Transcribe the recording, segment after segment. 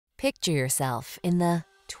Picture yourself in the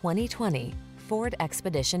 2020 Ford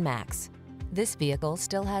Expedition Max. This vehicle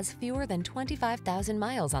still has fewer than 25,000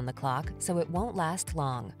 miles on the clock, so it won't last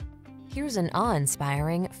long. Here's an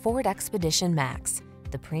awe-inspiring Ford Expedition Max,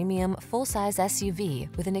 the premium full-size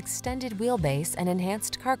SUV with an extended wheelbase and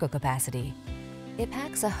enhanced cargo capacity. It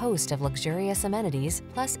packs a host of luxurious amenities,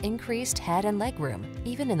 plus increased head and legroom,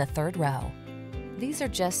 even in the third row. These are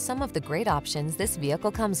just some of the great options this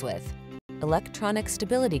vehicle comes with: electronic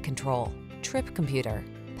stability control, trip computer,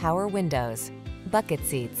 power windows, bucket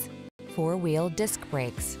seats, four-wheel disc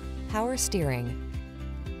brakes, power steering.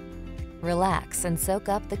 Relax and soak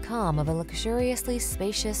up the calm of a luxuriously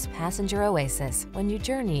spacious passenger oasis when you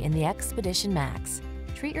journey in the Expedition Max.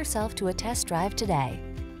 Treat yourself to a test drive today.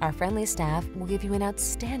 Our friendly staff will give you an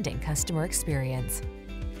outstanding customer experience.